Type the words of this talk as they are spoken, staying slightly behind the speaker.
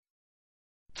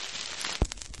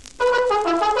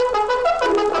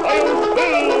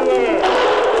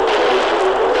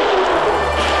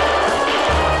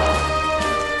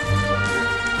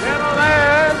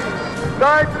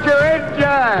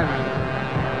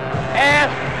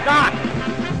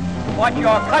what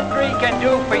your country can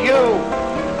do for you.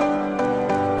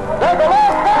 There's a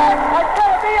long back. It's going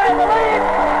to be, I believe,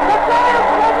 the Giants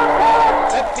will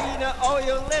Peppina, oh,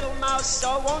 you little mouse,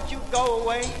 so won't you go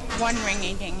away? One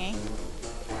ringy-dingy.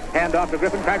 Hand off to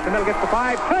Griffin, cracks the middle, gets the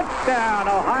 5. Touchdown,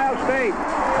 Ohio State.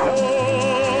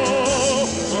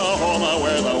 Oklahoma,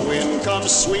 where the wind comes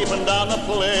sweeping down the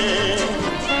plain.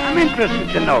 I'm interested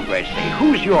to know, Gracie,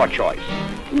 who's your choice?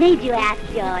 Need you ask,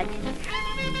 George?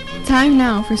 Time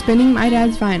now for spinning my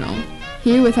dad's vinyl.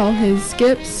 Here with all his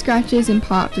skips, scratches, and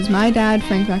pops is my dad,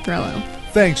 Frank Vaccarello.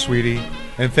 Thanks, sweetie,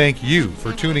 and thank you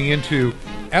for tuning into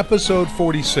episode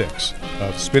 46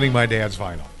 of Spinning My Dad's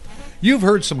Vinyl. You've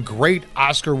heard some great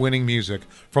Oscar-winning music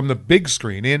from the big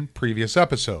screen in previous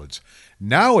episodes.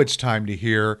 Now it's time to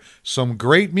hear some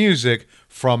great music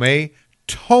from a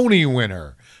Tony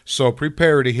winner. So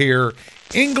prepare to hear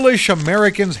English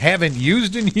Americans Haven't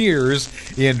Used in Years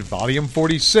in Volume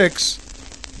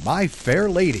 46, My Fair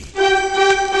Lady.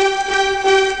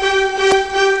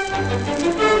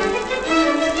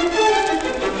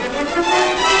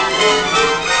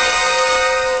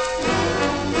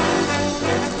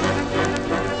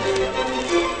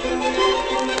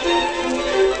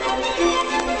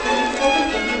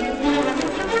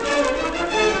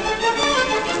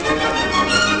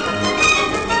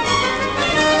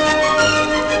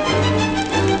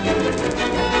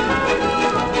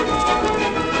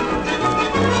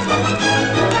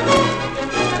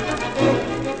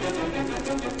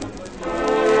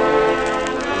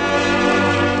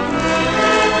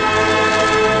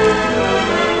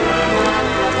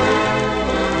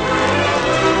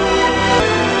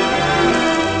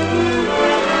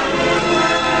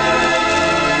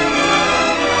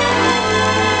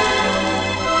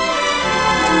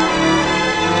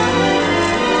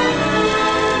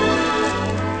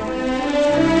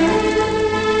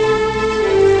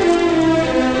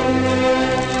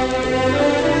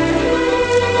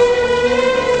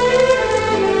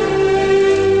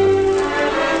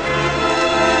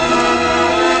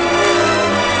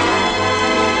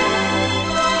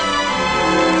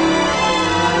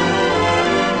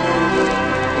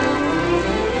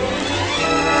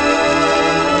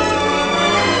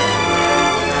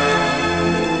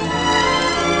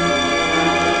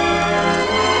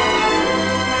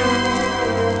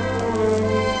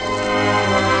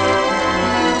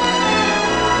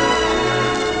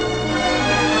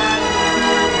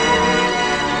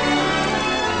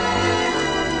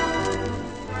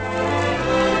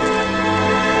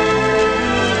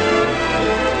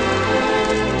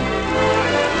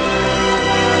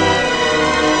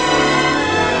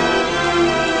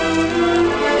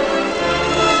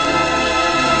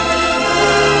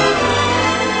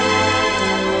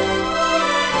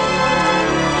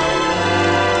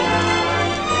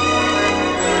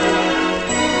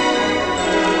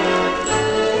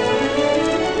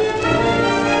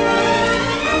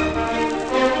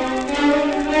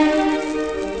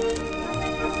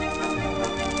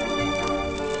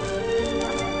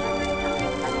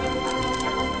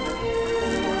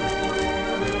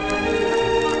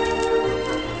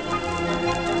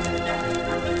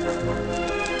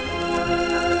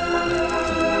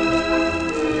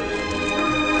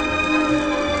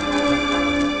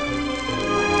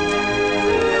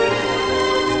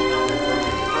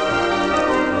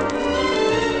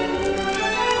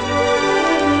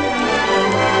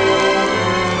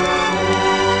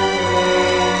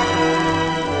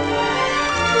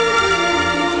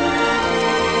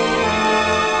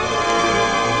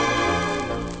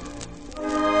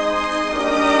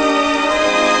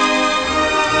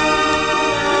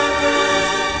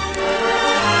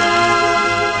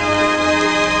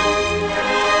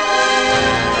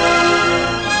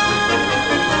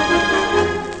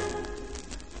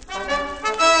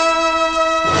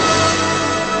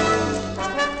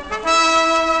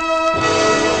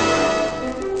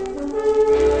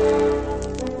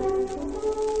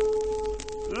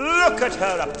 Look at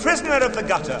her, a prisoner of the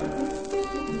gutter,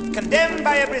 condemned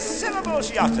by every syllable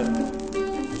she uttered.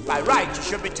 By right, she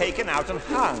should be taken out and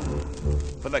hung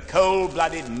for the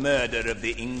cold-blooded murder of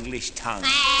the English tongue.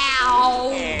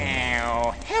 Ow!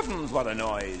 Ow! Heavens, what a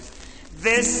noise.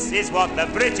 This is what the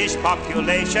British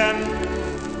population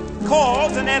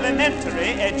calls an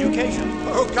elementary education.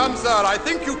 Oh, come, sir, I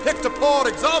think you picked a poor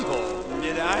example.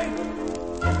 Did I?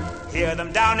 Hear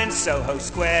them down in Soho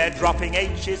Square, dropping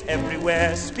H's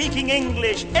everywhere, speaking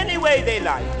English any way they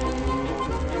like.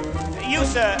 You,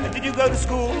 sir, did you go to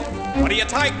school? What do you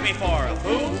take me for, a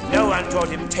fool? No one taught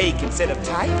him take instead of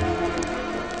type.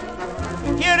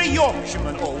 Hear a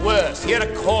Yorkshireman, or worse, hear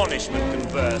a Cornishman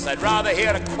converse. I'd rather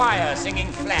hear a choir singing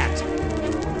flat.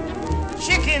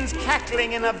 chickens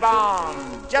cackling in a barn,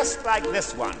 just like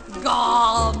this one.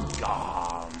 Gom.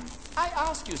 Gom. I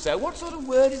ask you, sir, what sort of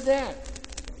word is that?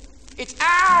 It's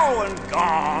ow and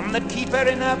gom that keep her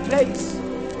in her place,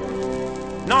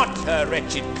 not her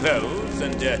wretched clothes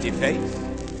and dirty face.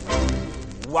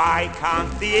 Why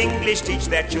can't the English teach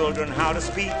their children how to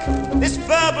speak? This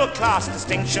verbal class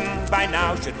distinction by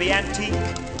now should be antique.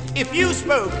 If you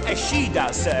spoke as she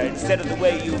does, sir, instead of the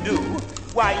way you do,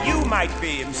 why, you might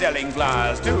be selling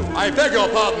flowers, too. I beg your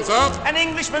pardon, sir. An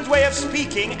Englishman's way of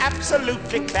speaking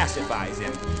absolutely classifies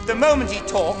him. The moment he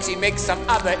talks, he makes some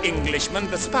other Englishman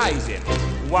despise him.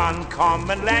 One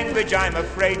common language I'm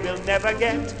afraid we'll never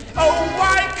get. Oh,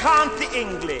 why can't the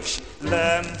English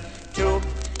learn to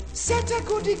set a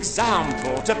good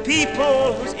example to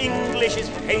people whose English is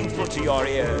painful to your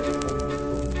ears?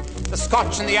 The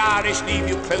Scotch and the Irish leave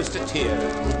you close to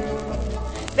tears.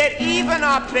 There even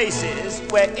are places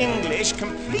where English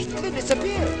completely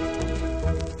disappeared.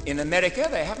 In America,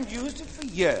 they haven't used it for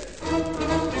years.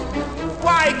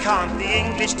 Why can't the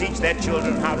English teach their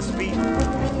children how to speak?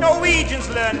 Norwegians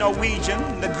learn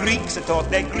Norwegian, the Greeks are taught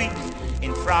their Greek.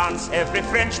 In France, every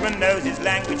Frenchman knows his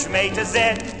language from A to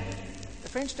Z. The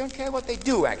French don't care what they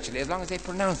do, actually, as long as they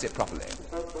pronounce it properly.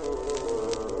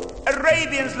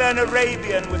 Arabians learn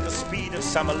Arabian with the speed of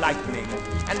summer lightning,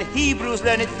 and the Hebrews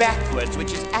learn it backwards,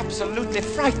 which is absolutely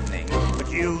frightening.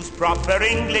 But use proper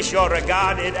English, you're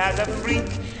regarded as a freak.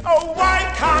 Oh,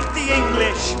 why can't the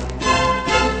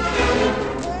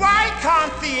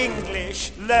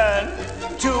English learn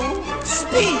to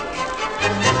speak?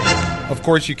 Of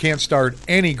course, you can't start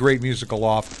any great musical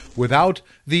off without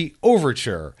the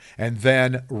overture, and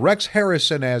then Rex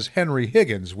Harrison as Henry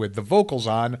Higgins with the vocals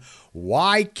on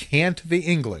Why Can't the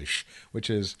English, which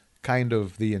is kind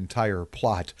of the entire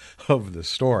plot of the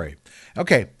story.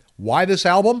 Okay, why this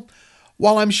album?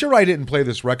 While I'm sure I didn't play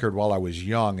this record while I was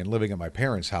young and living at my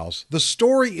parents' house, the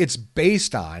story it's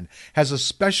based on has a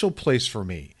special place for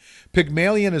me.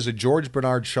 Pygmalion is a George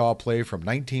Bernard Shaw play from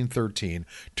 1913,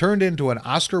 turned into an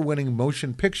Oscar-winning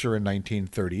motion picture in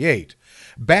 1938.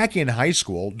 Back in high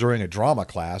school, during a drama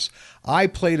class, I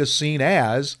played a scene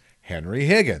as Henry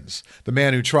Higgins, the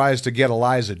man who tries to get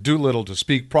Eliza Doolittle to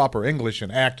speak proper English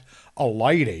and act a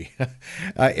lady.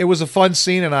 It was a fun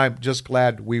scene, and I'm just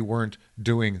glad we weren't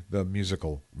doing the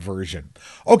musical version.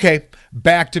 Okay,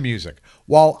 back to music.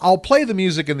 While I'll play the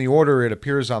music in the order it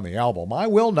appears on the album, I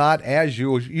will not, as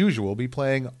usual, be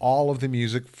playing all of the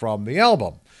music from the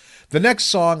album. The next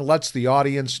song lets the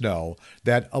audience know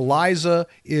that Eliza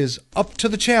is up to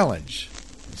the challenge.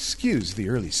 Excuse the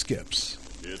early skips.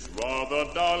 It's rather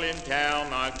dull in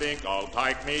town, I think I'll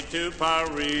take me to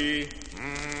Paris.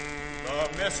 The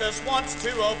missus wants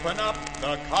to open up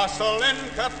the castle in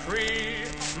Capri.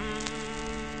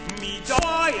 Me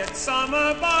quiet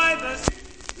summer by the sea.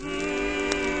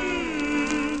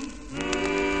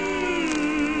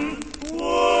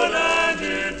 Wouldn't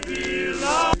it be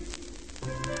lovely?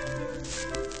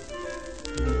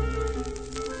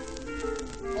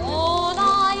 All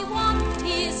I want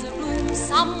is a room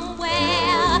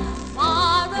somewhere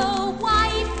far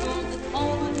away from the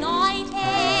cold night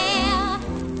air,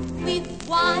 with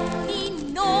one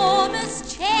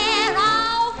enormous chair.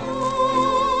 Oh,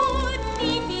 wouldn't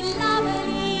it be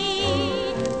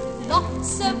lovely?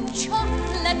 Lots of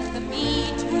chocolate for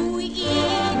me to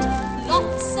eat,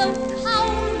 lots of cow,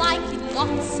 making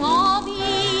lots of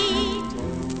it.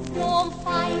 Warm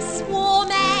face, warm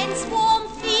hands, warm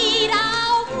feet.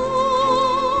 Oh,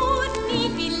 wouldn't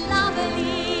it be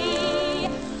lovely?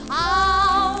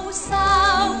 Oh, so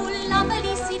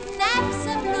lovely, sitting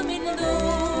absolutely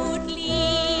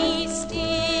still.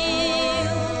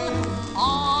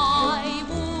 I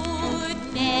would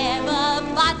never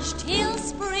budge till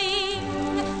spring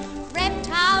crept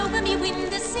over me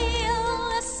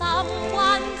windowsill,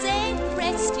 someone's head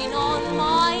resting on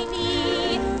my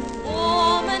knee,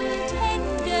 warm and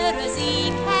tender as he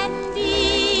can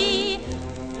be,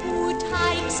 who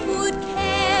takes good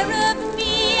care of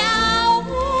me. How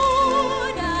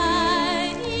wouldn't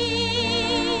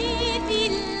it be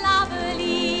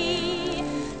lovely,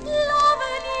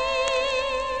 lovely,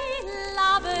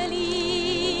 lovely,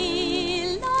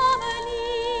 lovely,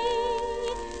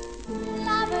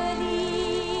 lovely.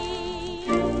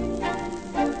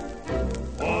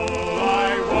 All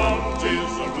I want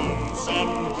is a room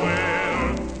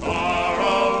somewhere far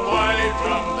away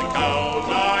from the cold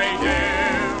night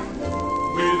air,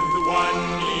 with one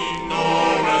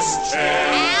enormous chair.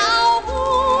 How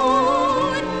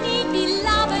wouldn't it be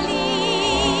lovely?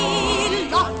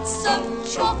 Lots of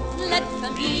chocolate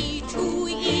for me to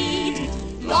eat,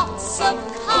 lots of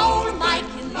coal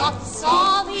making lots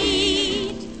of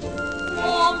heat,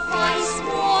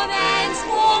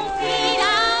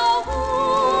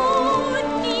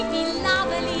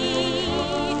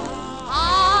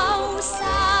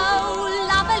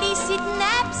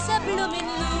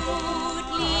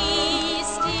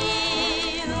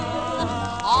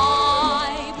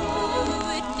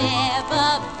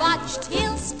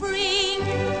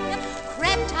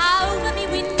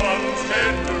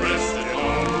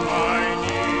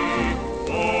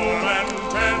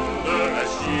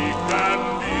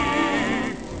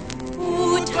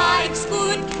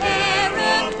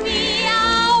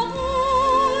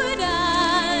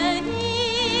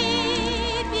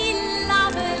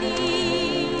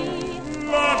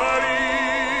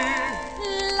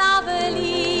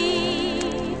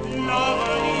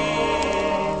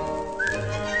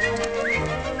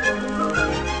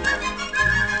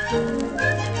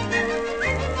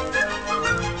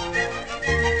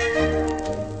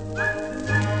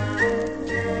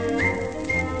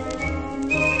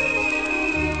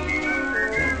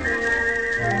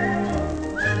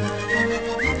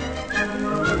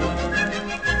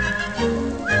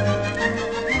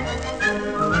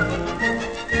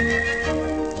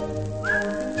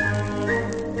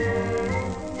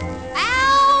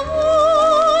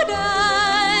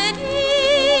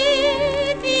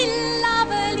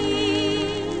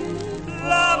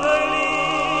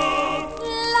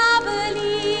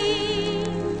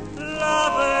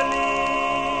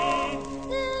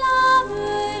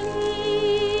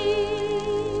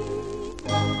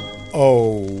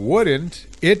 Oh, wouldn't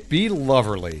it be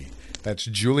loverly? That's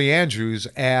Julie Andrews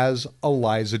as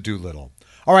Eliza Doolittle.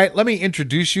 All right, let me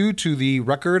introduce you to the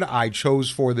record I chose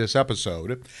for this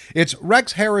episode. It's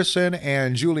Rex Harrison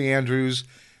and Julie Andrews,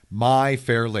 My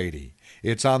Fair Lady.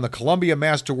 It's on the Columbia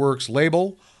Masterworks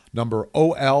label, number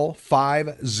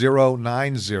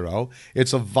OL5090.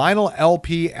 It's a vinyl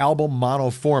LP album mono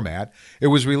format. It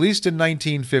was released in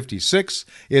 1956.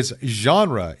 Its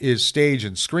genre is stage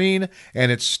and screen,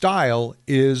 and its style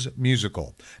is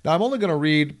musical. Now, I'm only going to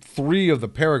read 3 of the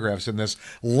paragraphs in this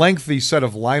lengthy set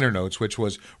of liner notes, which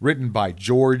was written by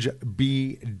George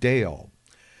B. Dale.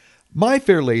 My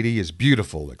Fair Lady is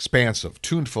beautiful, expansive,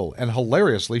 tuneful, and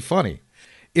hilariously funny.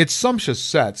 Its sumptuous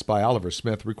sets by Oliver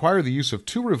Smith require the use of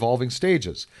 2 revolving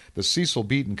stages. The Cecil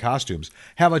Beaton costumes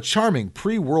have a charming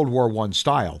pre-World War I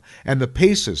style, and the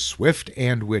pace is swift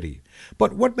and witty.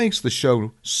 But what makes the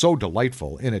show so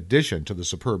delightful, in addition to the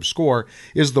superb score,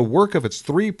 is the work of its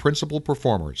 3 principal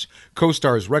performers,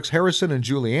 co-stars Rex Harrison and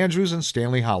Julie Andrews and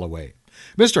Stanley Holloway.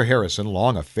 Mr. Harrison,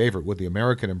 long a favorite with the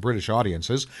American and British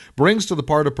audiences, brings to the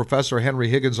part of Professor Henry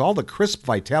Higgins all the crisp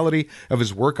vitality of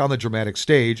his work on the dramatic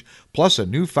stage, plus a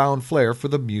newfound flair for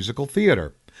the musical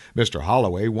theater. Mr.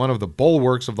 Holloway, one of the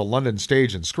bulwarks of the London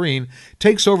stage and screen,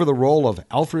 takes over the role of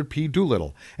Alfred P.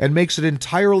 Doolittle and makes it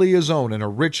entirely his own in a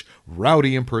rich,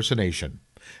 rowdy impersonation.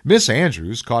 Miss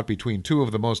Andrews, caught between 2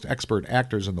 of the most expert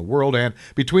actors in the world and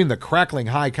between the crackling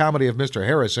high comedy of Mr.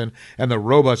 Harrison and the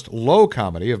robust low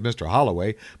comedy of Mr.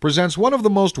 Holloway, presents one of the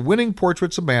most winning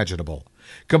portraits imaginable.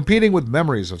 Competing with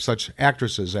memories of such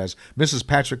actresses as Mrs.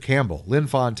 Patrick Campbell, Lynn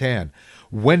Fontanne,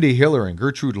 Wendy Hiller, and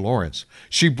Gertrude Lawrence,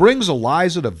 she brings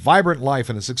Eliza to vibrant life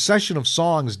in a succession of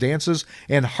songs, dances,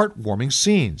 and heartwarming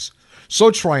scenes. So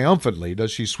triumphantly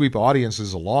does she sweep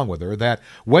audiences along with her that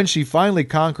when she finally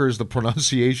conquers the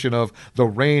pronunciation of the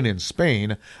rain in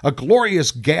Spain, a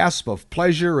glorious gasp of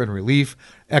pleasure and relief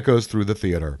echoes through the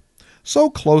theater. So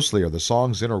closely are the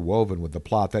songs interwoven with the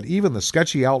plot that even the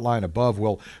sketchy outline above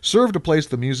will serve to place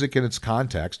the music in its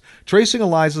context, tracing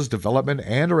Eliza's development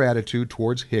and her attitude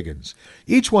towards Higgins.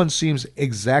 Each one seems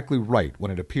exactly right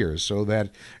when it appears, so that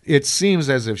it seems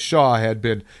as if Shaw had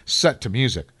been set to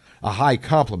music. A high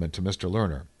compliment to Mr.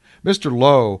 Lerner. Mr.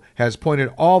 Lowe has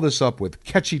pointed all this up with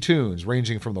catchy tunes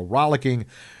ranging from the rollicking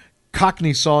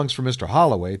Cockney songs for Mr.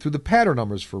 Holloway through the patter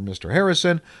numbers for Mr.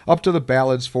 Harrison up to the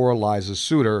ballads for Eliza's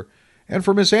suitor. And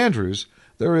for Miss Andrews,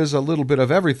 there is a little bit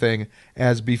of everything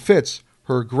as befits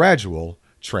her gradual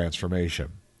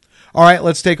transformation. All right,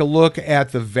 let's take a look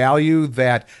at the value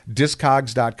that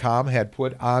Discogs.com had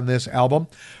put on this album.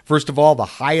 First of all, the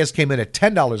highest came in at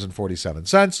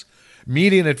 $10.47.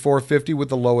 Median at $4.50 with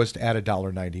the lowest at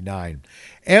 $1.99.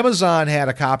 Amazon had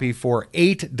a copy for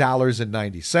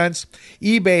 $8.90.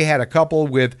 eBay had a couple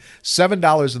with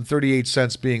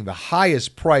 $7.38 being the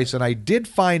highest price. And I did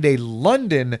find a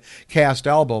London cast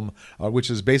album, which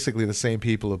is basically the same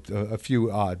people, a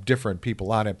few different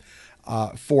people on it,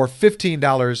 for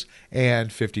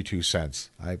 $15.52.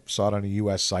 I saw it on a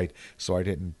U.S. site, so I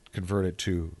didn't convert it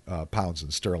to pounds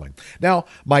and sterling. Now,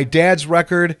 my dad's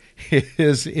record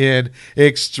is in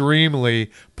extremely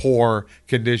poor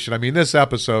condition. I mean, this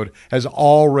episode has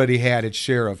already had its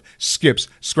share of skips,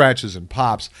 scratches, and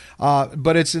pops,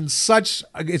 but it's such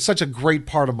a great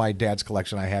part of my dad's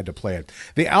collection, I had to play it.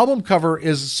 The album cover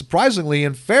is surprisingly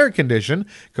in fair condition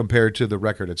compared to the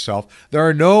record itself. There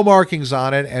are no markings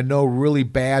on it and no really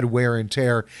bad wear and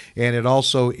tear, and it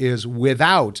also is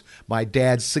without my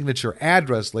dad's signature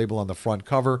address label on the front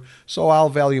cover, so I'll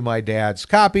value my dad's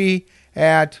copy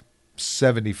at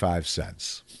 75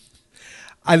 cents.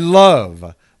 I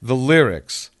love the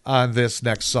lyrics on this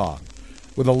next song.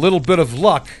 With a little bit of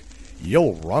luck,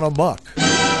 you'll run amok. The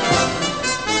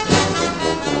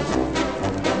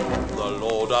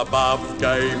Lord above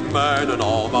gave man an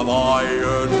arm of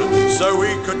iron, so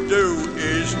he could do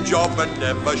his job and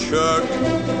never shirk.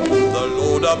 The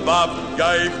Lord above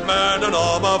gave man an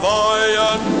arm of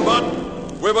iron, but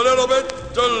with a little bit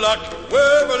of luck,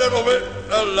 with a little bit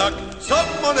of luck,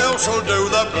 someone else will do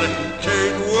the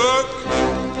blinking work.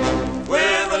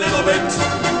 With a little bit,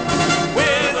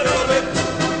 with a little bit,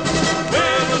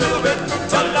 with a little bit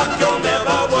of luck, you'll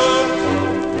never work.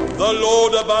 The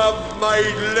Lord above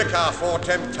made liquor for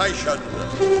temptation,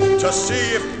 to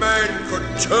see if man could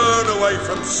turn away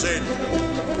from sin.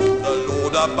 The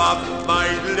Lord above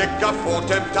made liquor for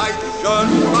temptation,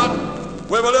 but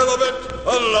with a little bit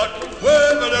of luck, with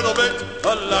a little bit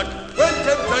of luck, when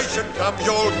temptation comes,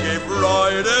 you'll give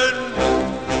right in.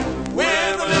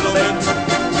 With a little bit,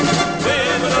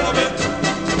 with a little bit,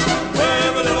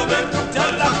 with a little bit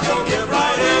of luck, you'll give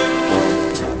right in.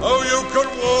 Oh, you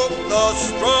could walk the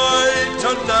straight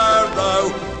and narrow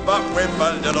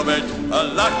little bit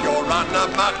of luck, you'll run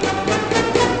amok.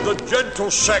 The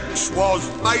gentle sex was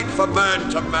made for man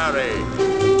to marry,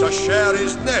 to share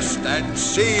his nest and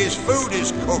see his food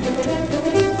is cooked.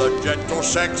 The gentle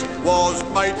sex was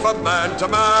made for man to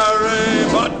marry,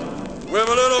 but with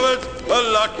a little bit of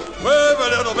luck, with a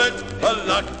little bit of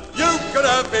luck, you can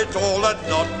have it all and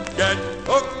not get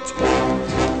hooked.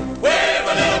 With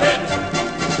a little bit,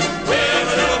 with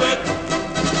a little bit,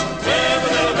 with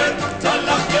a little bit of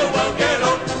luck, you won't get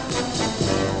hooked.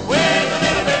 With a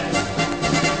little bit,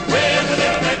 with a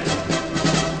little bit,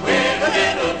 with a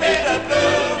little bit of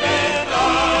blooming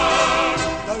luck.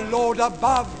 The Lord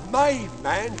above made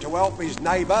man to help his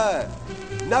neighbour,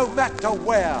 no matter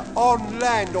where, on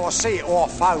land or sea or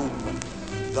foam.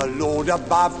 The Lord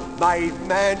above made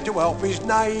man to help his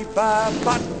neighbour,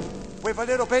 but with a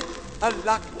little bit of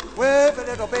luck, with a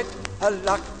little bit of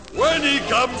luck. When he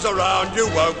comes around, you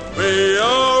won't be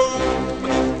home.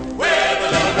 With a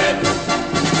little bit,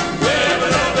 with a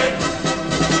little bit,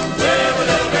 with a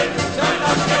little bit of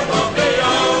luck, you won't be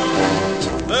home.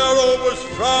 They're always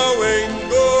throwing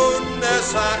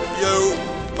goodness at you,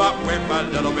 but with a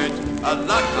little bit of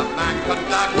luck, a man can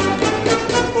duck.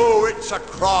 Oh, it's a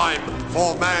crime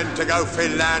for man to go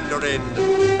philandering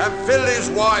and fill his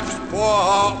wife's poor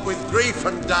heart with grief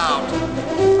and doubt.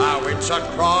 Oh, it's a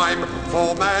crime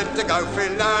for man to go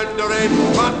philandering,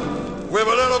 but with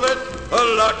a little bit of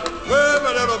luck, with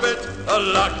a little bit of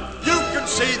luck, you can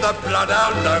see the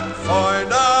bloodhound don't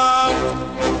find out.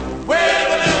 With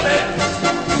a little bit,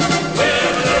 with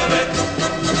a little bit,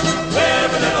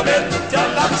 with a little bit of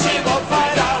luck, she won't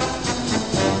find out.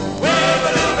 With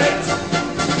a little bit,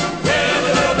 with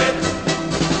a little bit,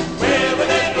 with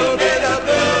a little bit of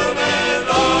blooming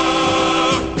luck.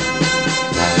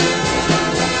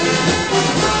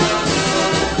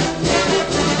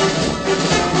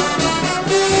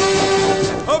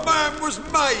 A man was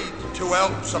made to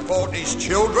help support his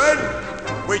children,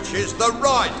 which is the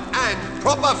right and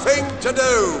proper thing to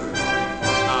do.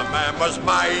 A man was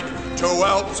made to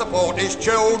help support his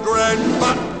children,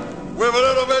 but with a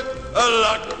little bit of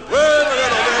luck, with a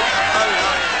little bit of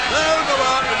luck, they'll go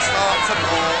out and start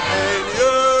supporting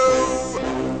you.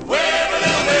 With a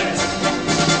little bit,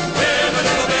 with a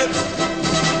little bit,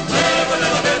 with a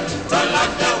little bit of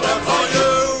luck, they'll work for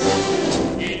you.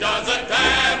 He doesn't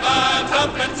have a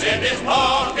tuppence in his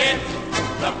pocket,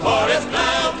 the poorest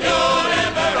mouth you'll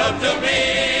ever hope to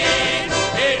meet.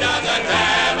 He doesn't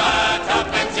have a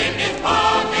tuppence in his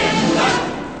pocket,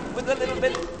 with a little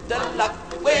bit of luck,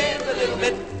 with a little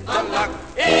bit of luck,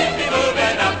 he'll be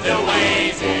moving up to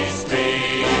Wasey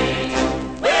Street.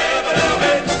 With a little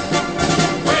bit,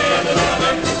 with a little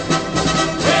bit,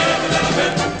 with a little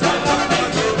bit of luck,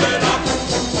 he's moving up.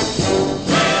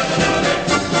 With a little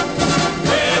bit,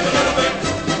 with a little bit,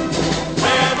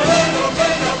 with a little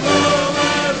bit of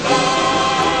blooming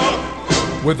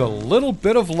luck. With a Little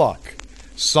Bit of Luck,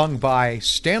 sung by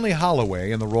Stanley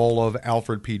Holloway in the role of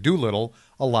Alfred P. Doolittle,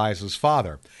 Eliza's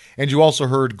father. And you also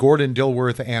heard Gordon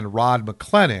Dilworth and Rod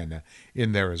McLennan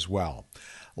in there as well.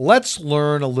 Let's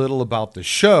learn a little about the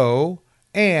show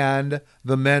and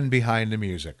the men behind the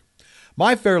music.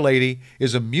 My Fair Lady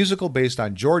is a musical based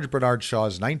on George Bernard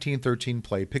Shaw's 1913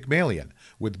 play Pygmalion,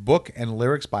 with book and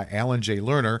lyrics by Alan J.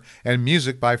 Lerner and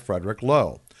music by Frederick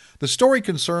Lowe. The story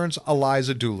concerns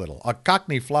Eliza Doolittle, a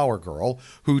Cockney flower girl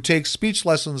who takes speech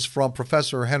lessons from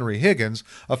Professor Henry Higgins,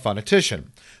 a phonetician,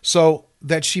 so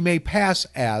that she may pass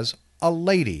as a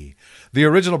lady. The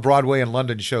original Broadway and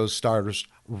London shows starred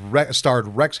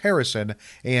Rex Harrison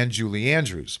and Julie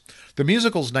Andrews. The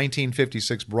musical's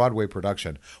 1956 Broadway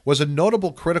production was a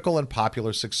notable critical and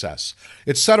popular success.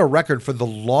 It set a record for the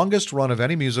longest run of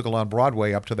any musical on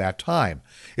Broadway up to that time.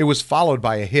 It was followed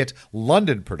by a hit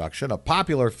London production, a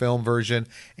popular film version,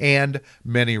 and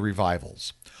many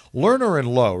revivals. Lerner and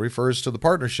Lowe refers to the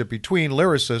partnership between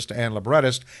lyricist and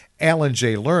librettist Alan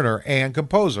J. Lerner and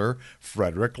composer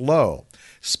Frederick Lowe.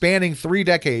 Spanning 3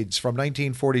 decades from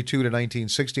 1942 to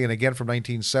 1960 and again from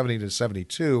 1970 to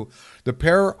 72, the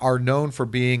pair are known for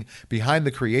being behind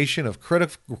the creation of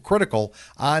critical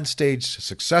onstage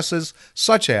successes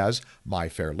such as My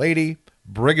Fair Lady,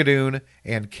 Brigadoon,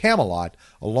 and Camelot,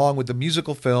 along with the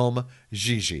musical film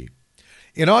Gigi.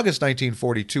 In August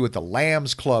 1942, at the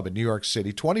Lambs Club in New York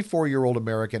City, 24-year-old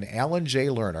American Alan J.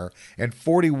 Lerner and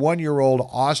 41-year-old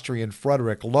Austrian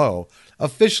Frederick Lowe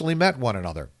officially met one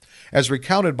another. As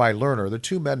recounted by Lerner, the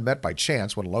two men met by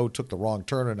chance when Lowe took the wrong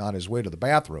turn on his way to the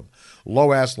bathroom.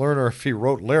 Lowe asked Lerner if he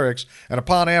wrote lyrics, and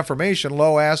upon affirmation,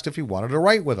 Lowe asked if he wanted to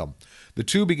write with him. The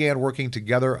two began working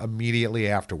together immediately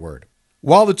afterward.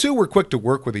 While the two were quick to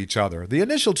work with each other, the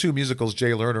initial two musicals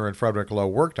Jay Lerner and Frederick Lowe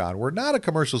worked on were not a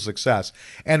commercial success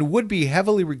and would be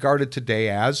heavily regarded today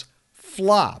as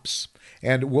flops.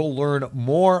 And we'll learn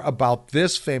more about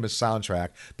this famous soundtrack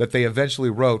that they eventually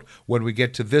wrote when we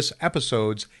get to this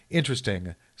episode's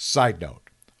interesting side note.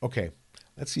 Okay,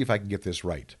 let's see if I can get this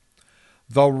right.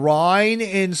 The Rhine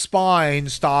in spine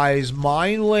sties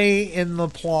mainly in the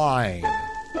plain.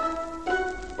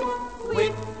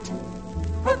 Quit,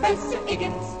 Professor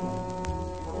Higgins.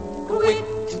 Quit,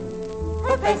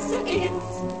 Professor Higgins.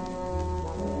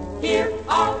 Here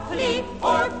our plea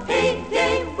or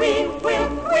payday, we will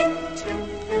quit.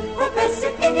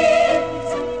 Professor Higgins.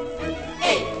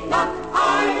 A, not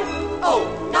I,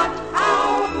 O, not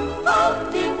our.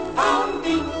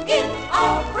 Pounding in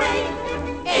our brain.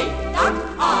 A, not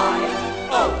I,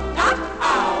 O, not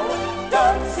our.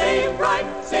 Don't say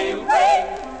right, say rain.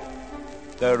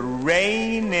 The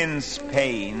rain in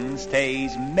Spain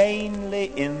stays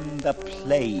mainly in the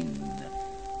plain.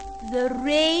 The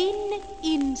rain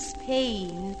in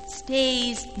Spain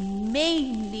stays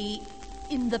mainly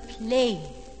in the plain.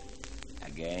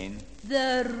 Again.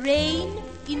 The rain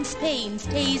in Spain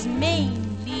stays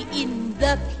mainly in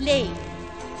the plain.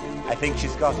 I think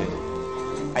she's got it.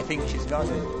 I think she's got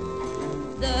it.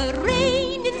 The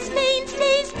rain in Spain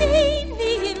stays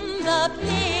mainly in the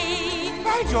plain.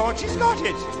 By George, she's got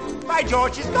it. By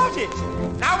George, she's got it.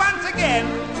 Now once again,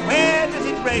 where does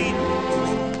it rain?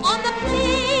 On the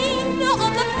plain,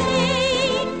 on the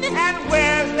plain. And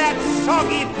where's that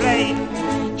soggy plain?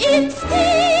 In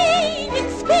Spain, in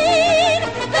Spain.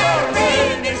 The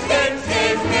rain in Spain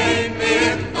stays mainly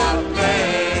in the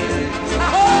plain.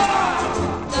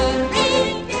 The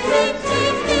rain in Spain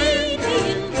stays mainly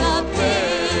in the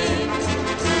plain.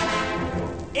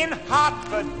 In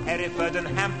Hartford, Hereford and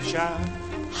Hampshire,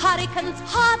 hurricanes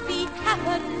hardly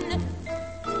happen.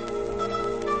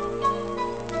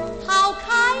 How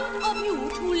kind of you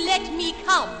to let me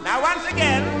come. Now once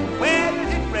again, where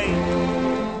does it rain?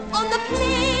 On the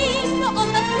plain,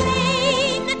 on the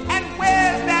plain. And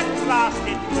where's that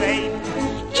blasted plain?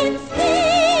 In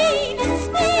Spain, in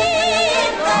Spain.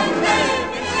 The rain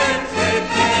in Spain stays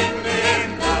mainly in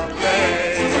the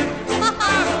plain.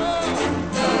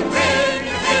 The rain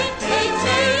in Spain stays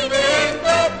mainly in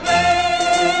the plain.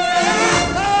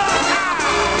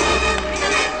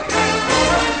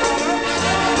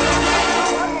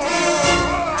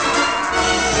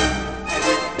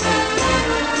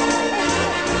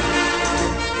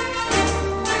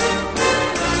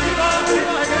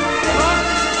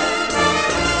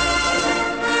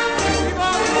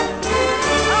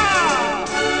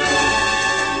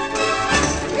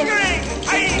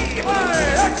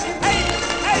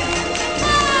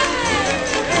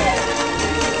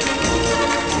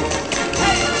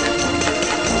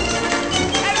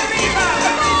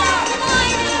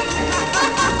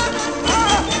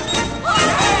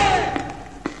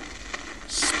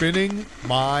 Spinning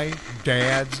My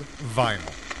Dad's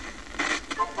Vinyl.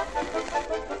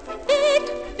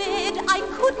 Bed, I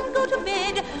couldn't go to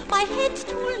bed. My head's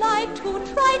too light to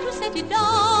try to set it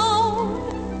down.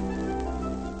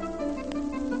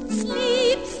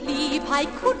 Sleep, I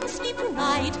couldn't sleep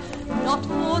tonight. Not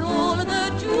for all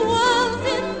the jewels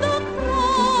in the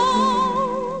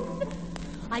crown.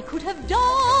 I could have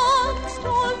danced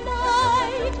all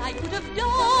night. I could have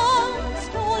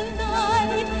danced all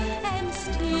night. And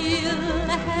still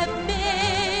have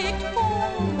begged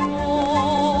for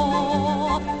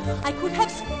more. I could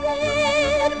have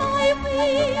spread my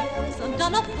wings and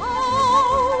done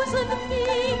 1,000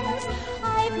 things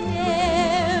I've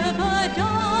never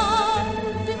done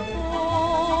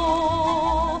before.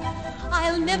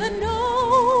 I'll never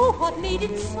know what made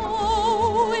it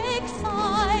so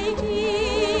exciting.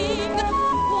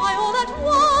 Why all at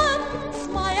once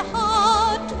my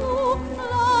heart took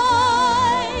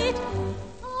flight.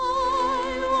 I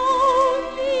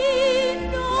only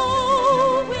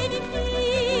know when he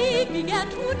began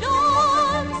to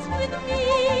dance with me.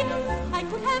 I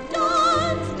could have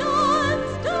danced,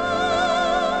 danced,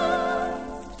 danced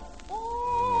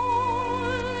all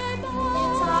night.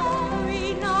 It's after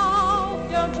 3 now,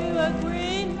 don't you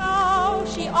agree now?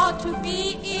 She ought to be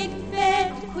in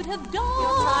bed. I could have danced.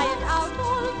 You're tired out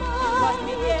all night. Must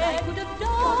be dead. I could have danced.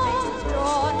 Your face is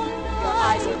drawn. Your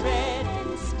eyes are red.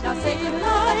 Now say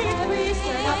goodnight, please.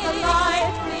 Turn out the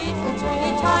light, please. It's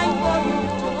really time for you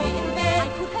to be in bed. I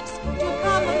could have to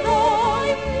come along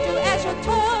to as your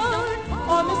turn.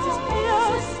 Or Mrs.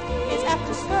 Pierce is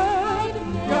after third.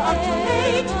 You're up too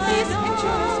late. This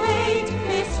picture is fate.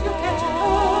 Miss, you catch a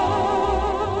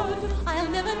cold. I'll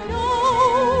never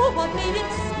know what made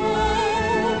it so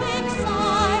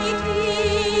exciting.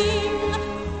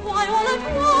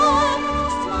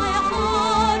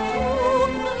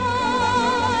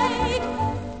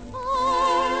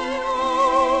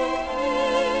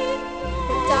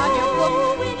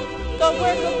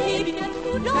 he began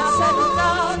to dance. Now settle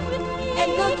down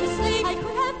and go to sleep. I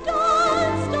could have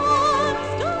danced,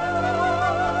 danced, danced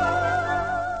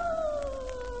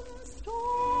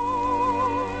all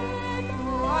night.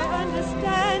 I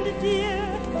understand, dear,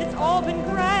 it's all been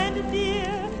grand,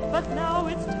 dear, but now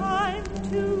it's time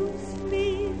to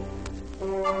sleep. I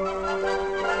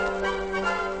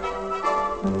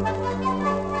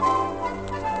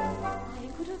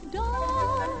could have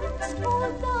danced all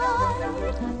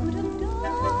night, I could have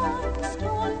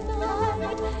danced all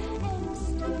night, and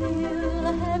still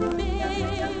have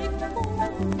begged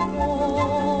for more.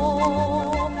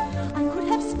 I could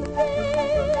have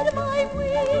spread my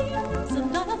wings and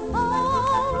done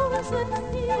 1,000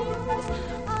 things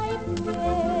I've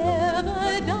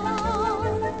never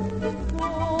done before.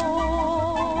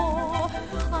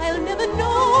 I'll never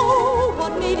know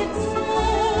what made it so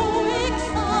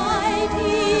exciting.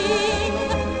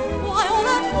 Why all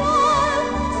at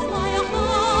once my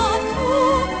heart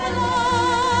took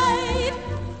flight.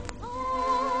 I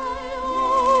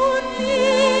only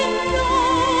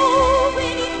know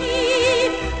when he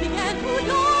began to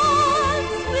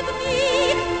dance with me,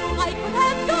 I could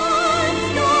have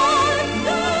danced,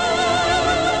 danced,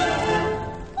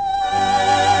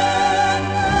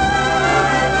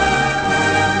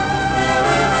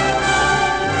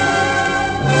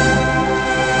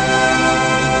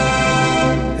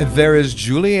 And there is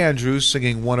Julie Andrews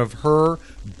singing one of her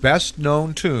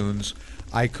best-known tunes,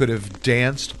 I Could Have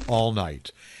Danced All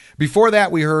Night. Before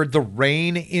that, we heard The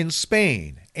Rain in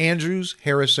Spain, Andrews,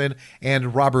 Harrison,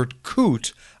 and Robert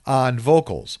Coote on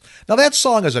vocals. Now, that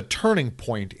song is a turning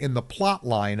point in the plot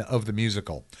line of the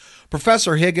musical.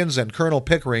 Professor Higgins and Colonel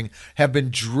Pickering have been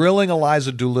drilling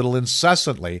Eliza Doolittle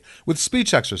incessantly with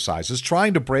speech exercises,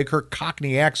 trying to break her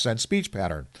Cockney accent speech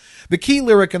pattern. The key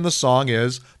lyric in the song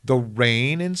is, "The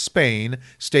rain in Spain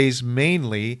stays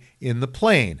mainly in the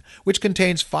plain," which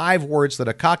contains 5 words that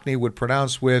a Cockney would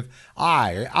pronounce with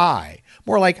I,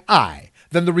 more like I,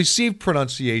 than the received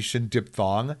pronunciation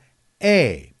diphthong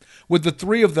A. With the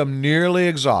 3 of them nearly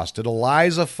exhausted,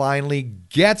 Eliza finally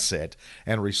gets it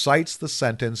and recites the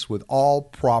sentence with all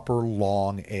proper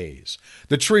long A's.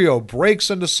 The trio breaks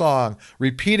into song,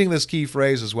 repeating this key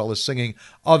phrase as well as singing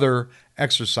other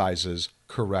exercises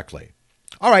correctly.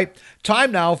 All right,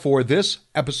 time now for this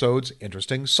episode's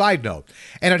interesting side note.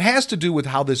 And it has to do with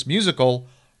how this musical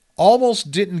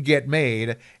almost didn't get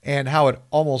made and how it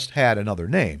almost had another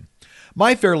name.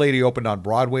 My Fair Lady opened on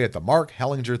Broadway at the Mark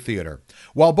Hellinger Theater.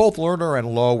 While both Lerner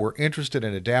and Lowe were interested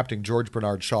in adapting George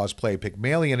Bernard Shaw's play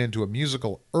Pygmalion into a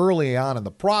musical early on in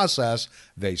the process,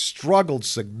 they struggled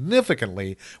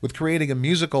significantly with creating a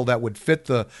musical that would fit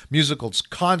the musical's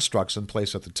constructs in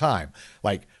place at the time,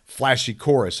 like flashy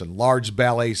chorus and large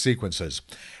ballet sequences.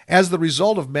 As the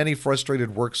result of many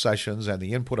frustrated work sessions and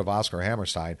the input of Oscar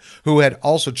Hammerstein, who had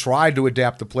also tried to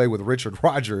adapt the play with Richard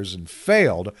Rodgers and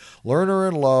failed, Lerner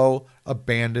and Lowe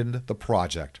abandoned the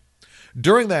project.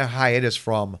 During the hiatus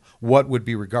from what would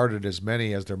be regarded as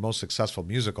many as their most successful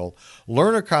musical,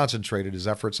 Lerner concentrated his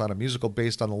efforts on a musical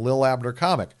based on the Lil Abner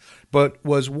comic, but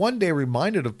was one day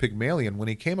reminded of Pygmalion when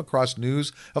he came across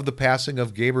news of the passing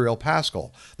of Gabriel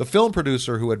Pascal, the film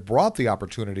producer who had brought the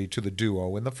opportunity to the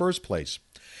duo in the first place.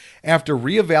 After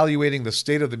reevaluating the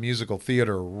state of the musical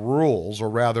theater rules,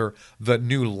 or rather the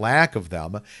new lack of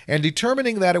them, and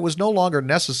determining that it was no longer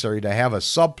necessary to have a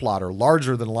subplot or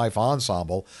larger-than-life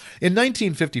ensemble, in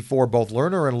 1954 both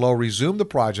Lerner and Lowe resumed the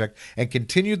project and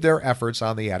continued their efforts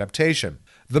on the adaptation.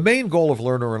 The main goal of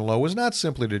Lerner and Lowe was not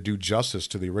simply to do justice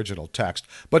to the original text,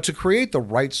 but to create the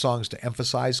right songs to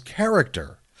emphasize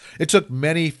character. It took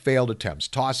many failed attempts,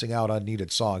 tossing out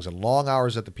unneeded songs and long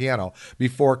hours at the piano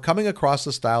before coming across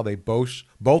the style they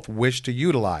both wished to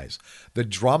utilize, the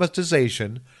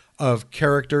dramatization of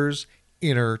characters'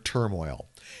 inner turmoil.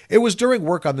 It was during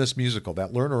work on this musical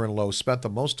that Lerner and Lowe spent the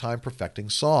most time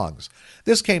perfecting songs.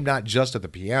 This came not just at the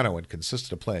piano and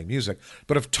consisted of playing music,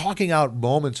 but of talking out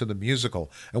moments in the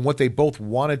musical and what they both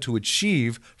wanted to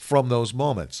achieve from those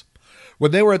moments.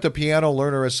 When they were at the piano,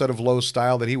 Lerner has said of Lowe's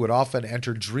style that he would often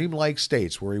enter dreamlike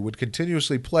states where he would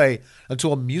continuously play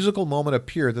until a musical moment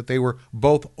appeared that they were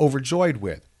both overjoyed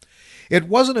with. It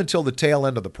wasn't until the tail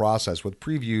end of the process, with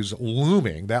previews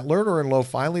looming, that Lerner and Lowe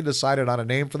finally decided on a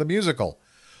name for the musical.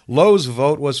 Lowe's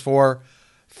vote was for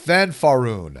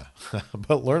Fanfaroon,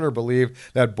 but Lerner believed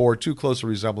that bore too close a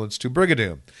resemblance to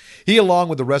Brigadoon. He, along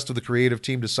with the rest of the creative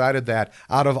team, decided that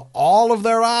out of all of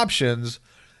their options,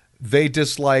 they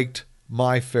disliked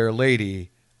My Fair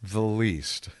Lady the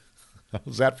least.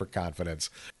 How's that for confidence?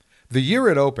 The year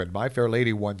it opened, My Fair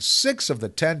Lady won 6 of the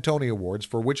 10 Tony Awards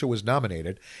for which it was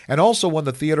nominated, and also won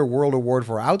the Theatre World Award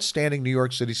for Outstanding New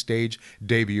York City Stage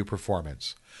Debut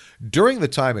Performance. During the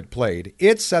time it played,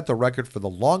 it set the record for the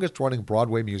longest-running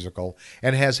Broadway musical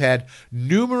and has had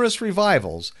numerous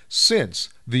revivals since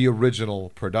the original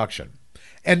production.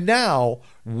 And now,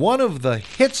 one of the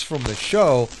hits from the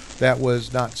show that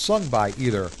was not sung by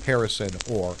either Harrison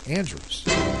or Andrews.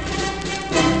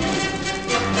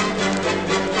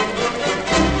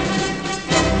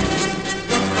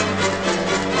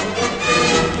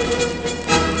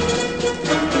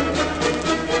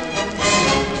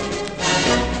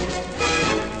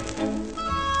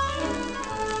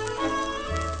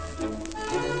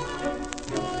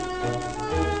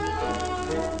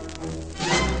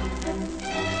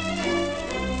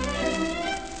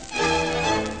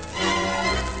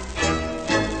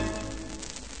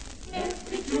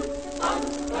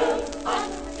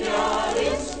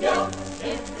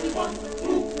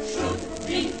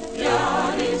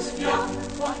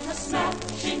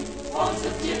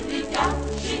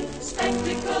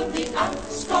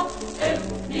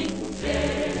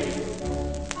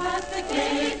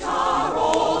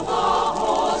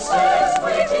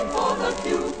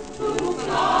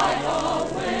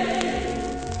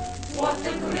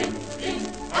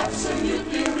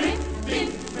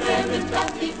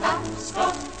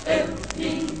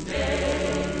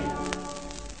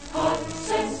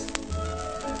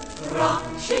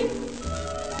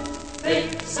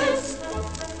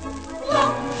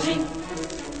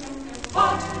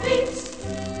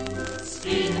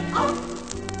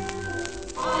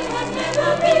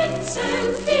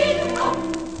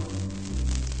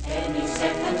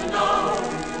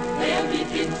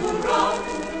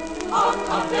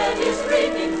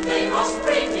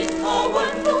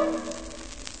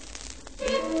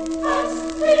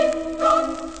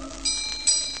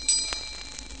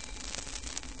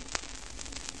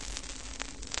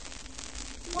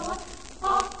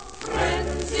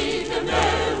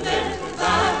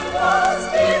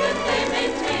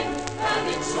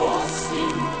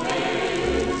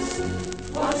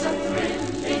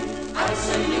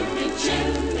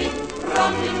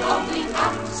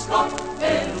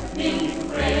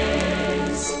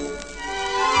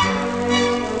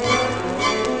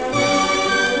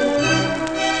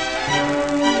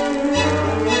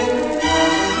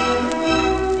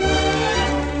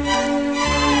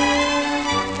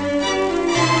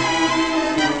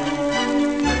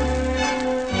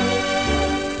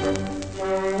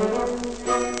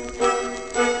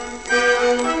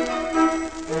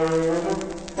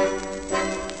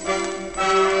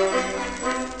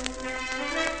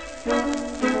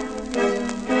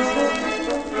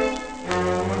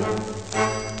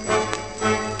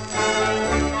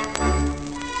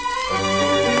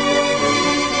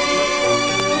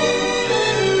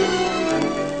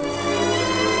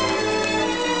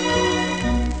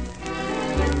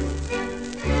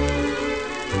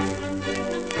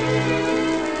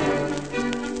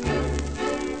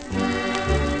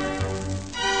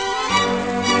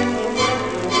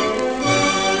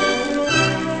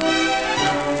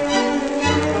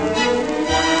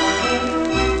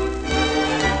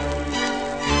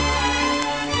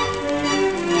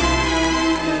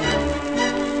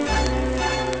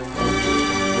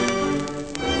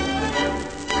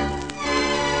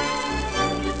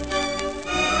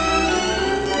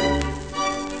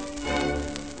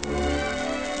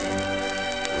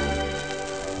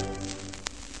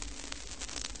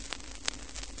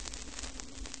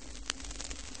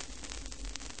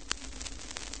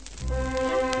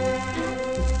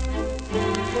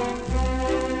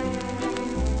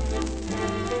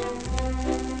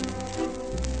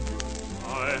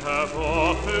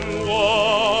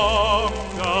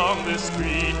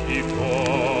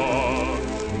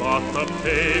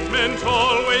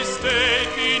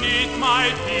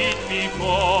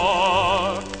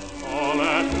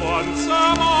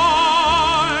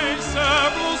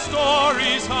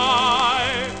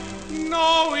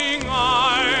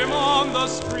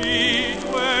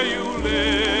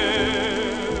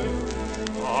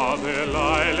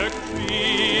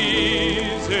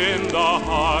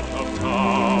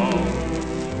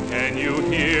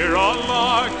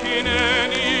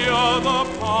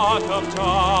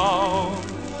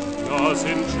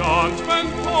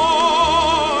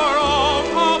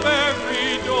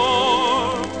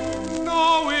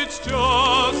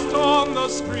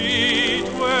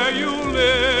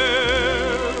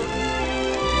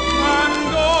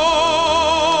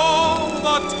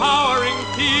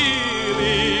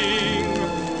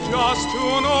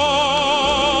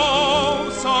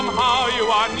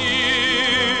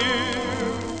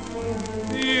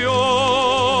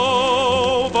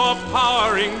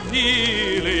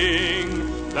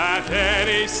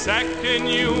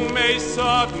 they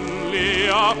suddenly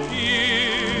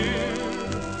appear.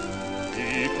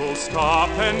 People stop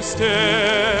and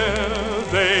stare,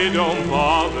 they don't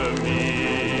bother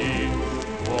me,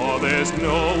 for there's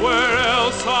nowhere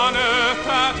else on earth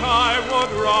that I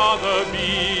would rather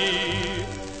be.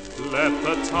 Let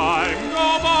the time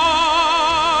go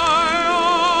by,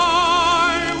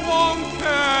 I won't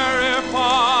care if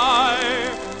I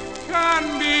can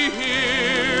be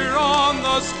here on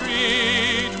the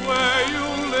street where you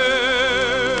live.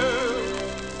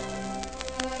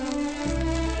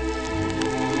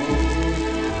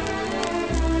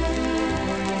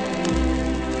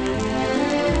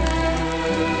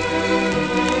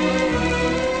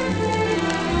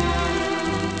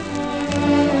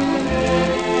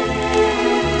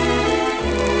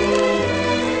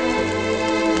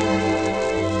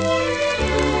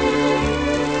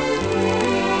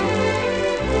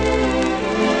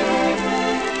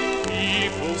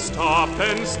 Stop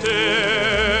and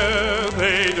stare,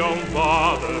 they don't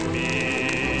bother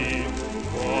me,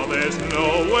 for there's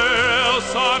nowhere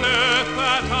else on earth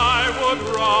that I would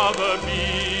rather be.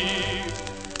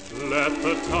 Let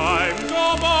the time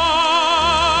go by,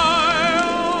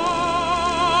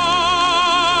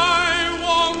 I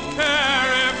won't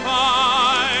care if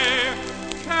I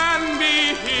can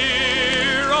be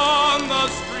here on the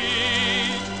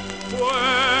street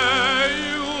where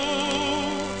you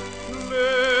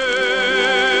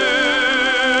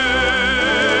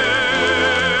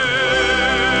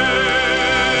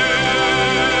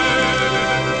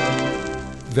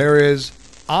There is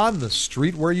On the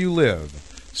Street Where You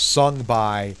Live, sung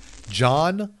by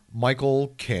John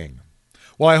Michael King.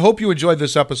 Well, I hope you enjoyed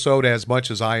this episode as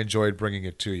much as I enjoyed bringing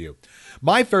it to you.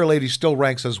 My Fair Lady still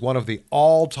ranks as one of the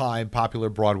all-time popular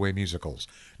Broadway musicals.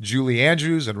 Julie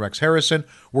Andrews and Rex Harrison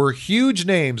were huge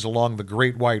names along the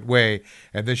Great White Way,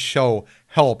 and this show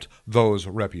helped those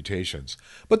reputations.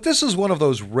 But this is one of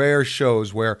those rare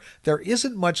shows where there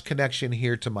isn't much connection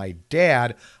here to my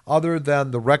dad other than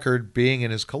the record being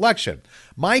in his collection.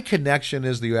 My connection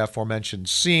is the aforementioned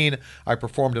scene I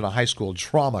performed in a high school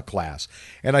drama class,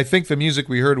 and I think the music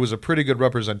we heard was a pretty good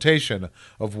representation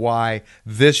of why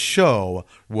this show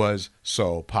was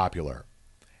so popular.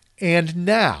 And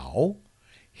now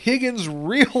Higgins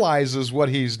realizes what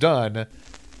he's done,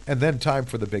 and then time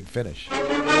for the big finish.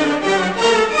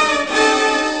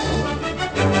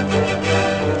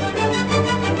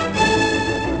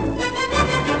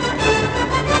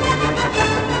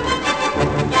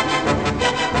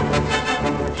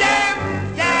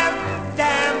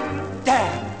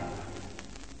 Damn!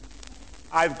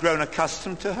 I've grown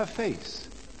accustomed to her face.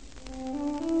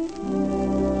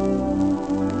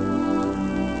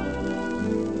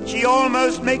 She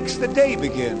almost makes the day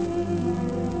begin.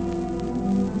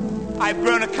 I've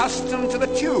grown accustomed to the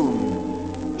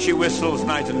tune she whistles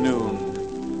night and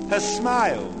noon. Her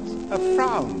smiles, her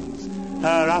frowns,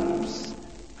 her ups,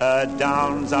 her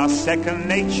downs are second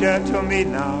nature to me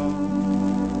now.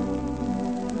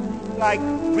 Like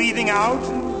breathing out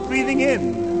and breathing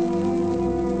in.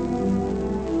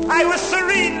 I was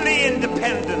serenely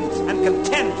independent and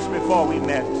content before we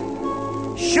met.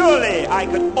 Surely I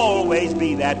could always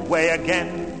be that way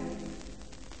again.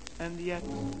 And yet,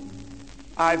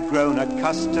 I've grown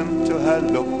accustomed to her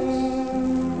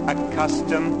looks,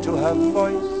 accustomed to her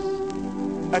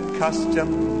voice,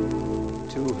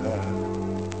 accustomed to her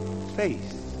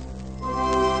face.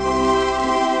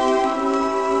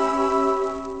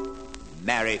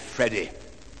 Marry Freddie.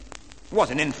 What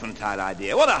an infantile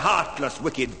idea. What a heartless,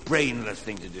 wicked, brainless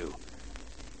thing to do.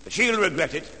 But she'll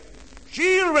regret it.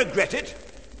 She'll regret it.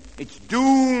 It's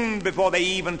doomed before they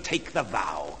even take the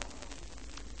vow.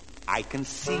 I can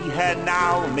see her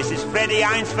now, Mrs. Freddie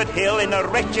Eynsford Hill, in a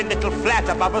wretched little flat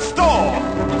above a store.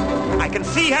 I can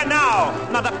see her now,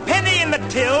 not a penny in the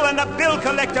till and a bill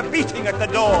collector beating at the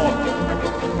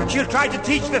door. She'll try to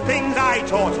teach the things I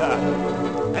taught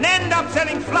her and end up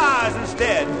selling flowers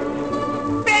instead,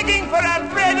 begging for her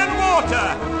bread and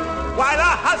water while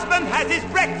her husband has his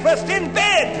breakfast in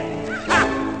bed.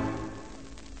 Ha!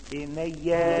 In a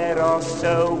year or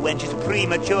so, when she's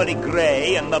prematurely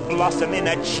grey and the blossom in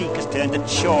her cheek has turned to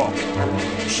chalk,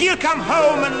 she'll come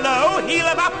home and lo, he'll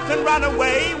have upped and run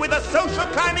away with a social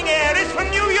climbing heiress from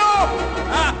New York.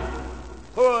 Ah,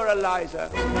 poor Eliza.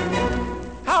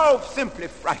 How simply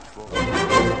frightful.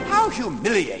 How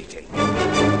humiliating.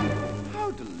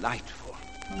 How delightful.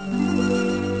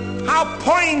 How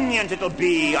poignant it'll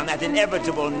be on that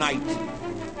inevitable night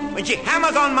when she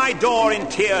hammers on my door in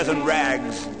tears and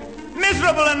rags,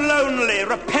 miserable and lonely,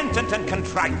 repentant and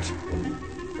contrite.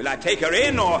 Will I take her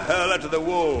in or hurl her to the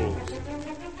wolves?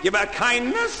 Give her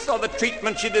kindness or the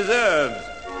treatment she deserves?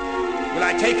 Will Will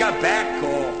I take her back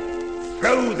or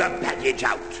throw the baggage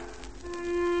out?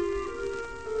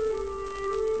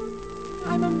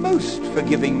 I'm a most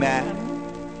forgiving man,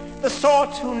 the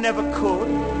sort who never could,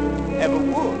 ever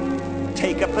would,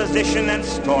 take a position and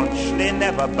staunchly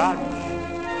never budge.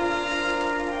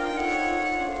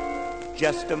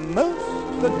 Just a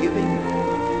most forgiving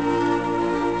man.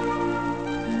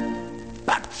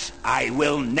 But I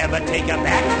will never take her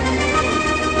back.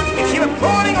 If she were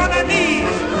crawling on her knees,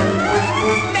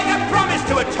 let her promise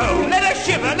to atone, let her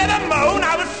shiver, let her moan,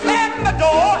 I will slam the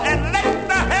door and let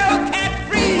the hellcat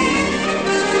free.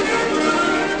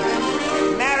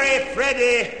 Marry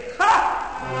Freddie. Ha!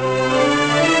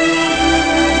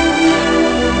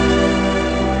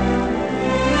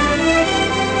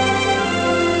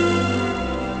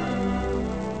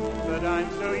 But I'm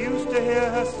so used to hear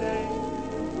her say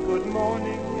good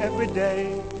morning every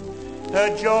day. Her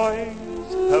joys,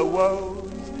 her woes,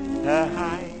 her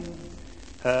highs,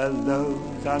 her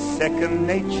lows are second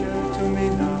nature to me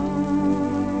now.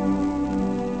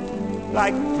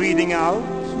 Like breathing out,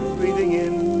 breathing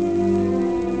in.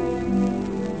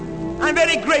 I'm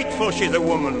very grateful she's a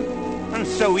woman and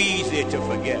so easy to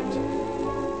forget.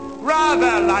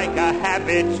 Rather like a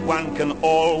habit one can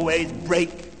always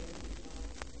break.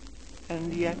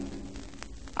 And yet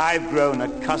I've grown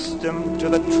accustomed to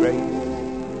the trace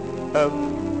of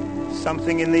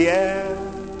something in the air,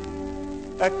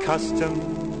 accustomed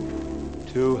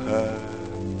to her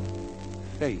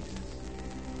face.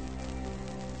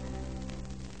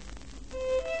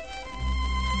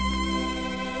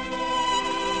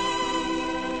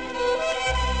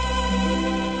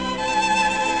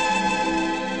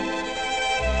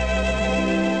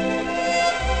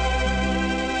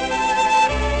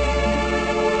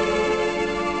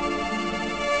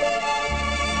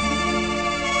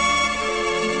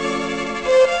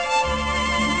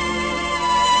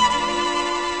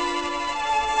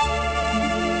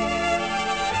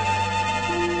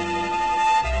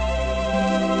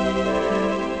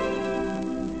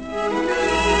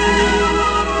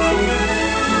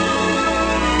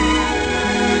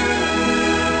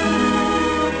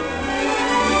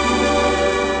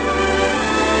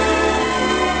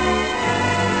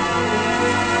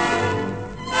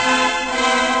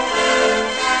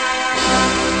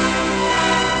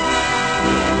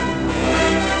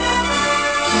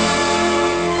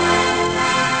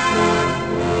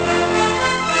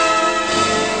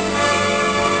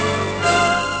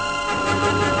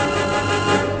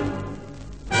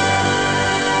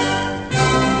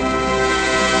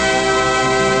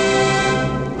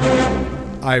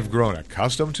 I've grown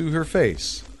accustomed to her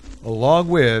face, along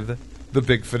with the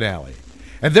big finale.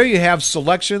 And there you have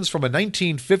selections from a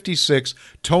 1956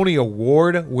 Tony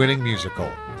Award-winning musical.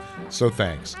 So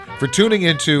thanks for tuning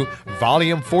into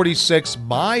Volume 46,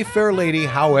 My Fair Lady,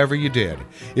 However You Did.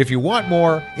 If you want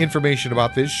more information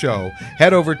about this show,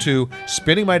 head over to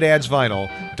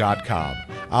spinningmydadsvinyl.com.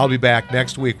 I'll be back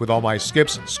next week with all my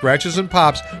skips, scratches, and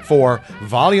pops for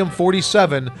Volume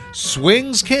 47,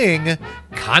 Swings King,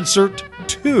 Concert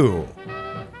 2.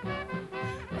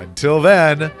 Until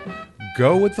then,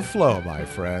 go with the flow, my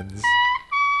friends.